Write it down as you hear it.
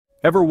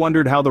Ever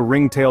wondered how the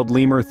ring-tailed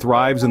lemur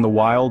thrives in the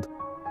wild?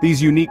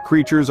 These unique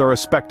creatures are a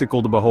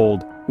spectacle to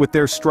behold, with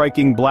their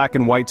striking black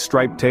and white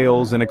striped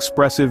tails and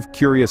expressive,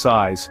 curious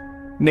eyes.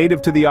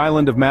 Native to the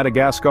island of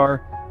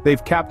Madagascar,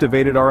 they've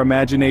captivated our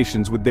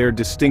imaginations with their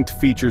distinct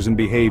features and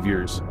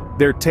behaviors.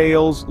 Their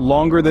tails,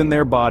 longer than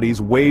their bodies,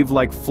 wave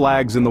like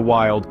flags in the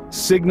wild,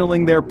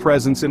 signaling their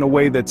presence in a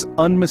way that's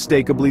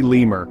unmistakably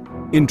lemur.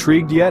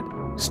 Intrigued yet?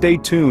 Stay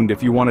tuned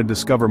if you want to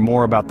discover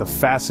more about the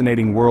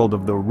fascinating world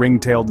of the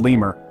ring-tailed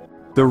lemur.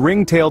 The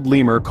ring-tailed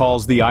lemur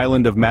calls the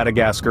island of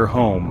Madagascar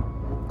home.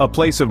 A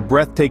place of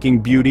breathtaking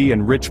beauty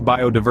and rich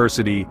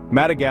biodiversity,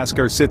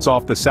 Madagascar sits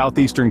off the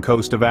southeastern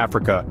coast of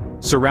Africa,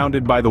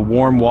 surrounded by the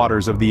warm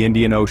waters of the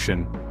Indian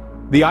Ocean.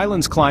 The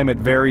island's climate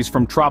varies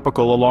from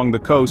tropical along the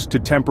coast to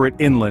temperate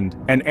inland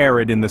and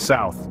arid in the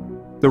south.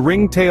 The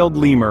ring-tailed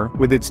lemur,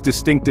 with its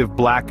distinctive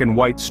black and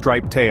white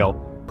striped tail,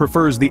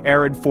 prefers the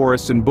arid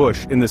forests and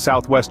bush in the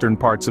southwestern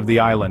parts of the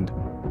island.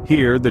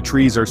 Here, the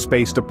trees are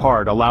spaced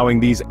apart, allowing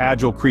these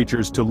agile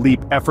creatures to leap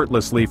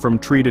effortlessly from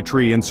tree to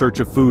tree in search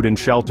of food and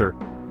shelter.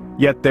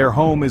 Yet their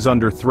home is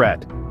under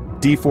threat.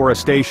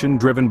 Deforestation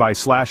driven by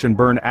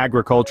slash-and-burn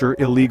agriculture,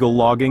 illegal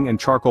logging and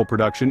charcoal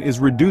production is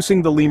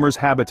reducing the lemur's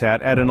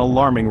habitat at an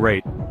alarming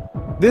rate.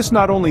 This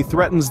not only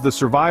threatens the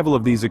survival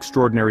of these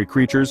extraordinary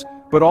creatures,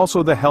 but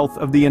also the health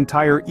of the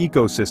entire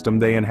ecosystem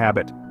they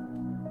inhabit.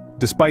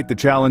 Despite the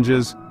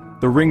challenges,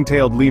 the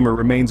ring-tailed lemur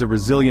remains a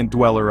resilient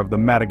dweller of the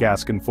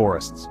Madagascan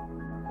forests.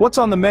 What's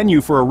on the menu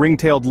for a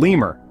ring-tailed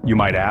lemur, you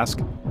might ask?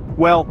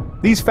 Well,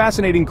 these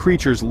fascinating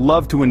creatures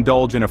love to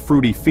indulge in a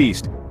fruity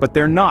feast, but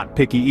they're not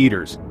picky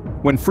eaters.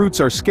 When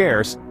fruits are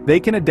scarce, they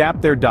can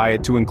adapt their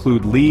diet to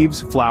include leaves,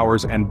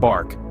 flowers, and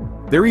bark.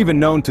 They're even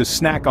known to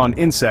snack on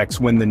insects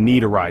when the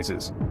need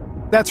arises.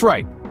 That's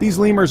right, these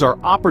lemurs are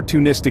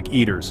opportunistic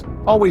eaters,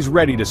 always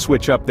ready to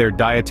switch up their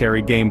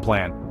dietary game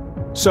plan.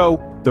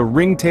 So, the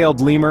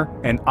ring-tailed lemur,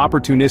 an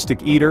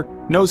opportunistic eater,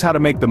 knows how to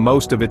make the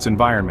most of its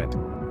environment.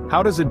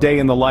 How does a day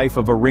in the life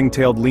of a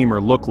ring-tailed lemur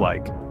look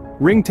like?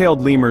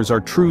 Ring-tailed lemurs are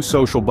true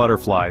social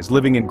butterflies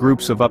living in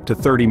groups of up to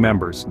 30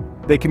 members.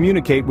 They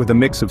communicate with a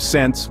mix of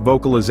scents,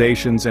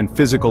 vocalizations, and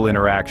physical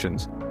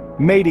interactions.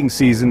 Mating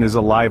season is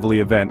a lively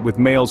event with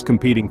males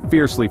competing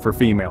fiercely for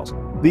females.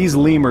 These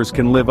lemurs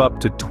can live up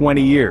to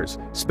 20 years,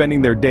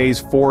 spending their days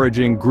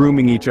foraging,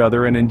 grooming each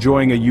other, and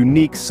enjoying a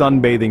unique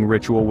sunbathing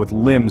ritual with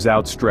limbs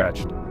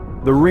outstretched.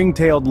 The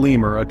ring-tailed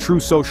lemur, a true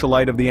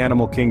socialite of the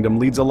animal kingdom,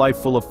 leads a life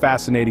full of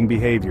fascinating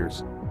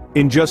behaviors.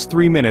 In just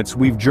 3 minutes,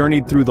 we've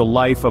journeyed through the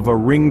life of a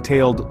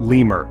ring-tailed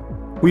lemur.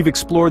 We've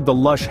explored the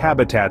lush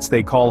habitats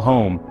they call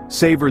home,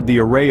 savored the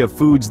array of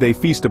foods they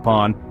feast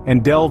upon,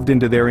 and delved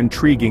into their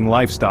intriguing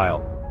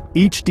lifestyle.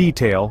 Each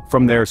detail,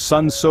 from their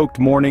sun-soaked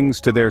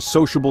mornings to their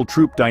sociable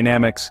troop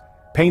dynamics,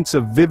 paints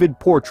a vivid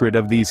portrait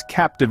of these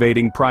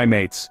captivating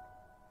primates.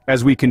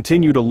 As we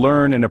continue to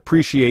learn and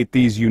appreciate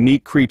these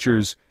unique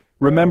creatures,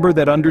 remember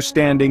that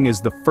understanding is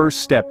the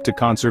first step to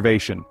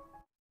conservation.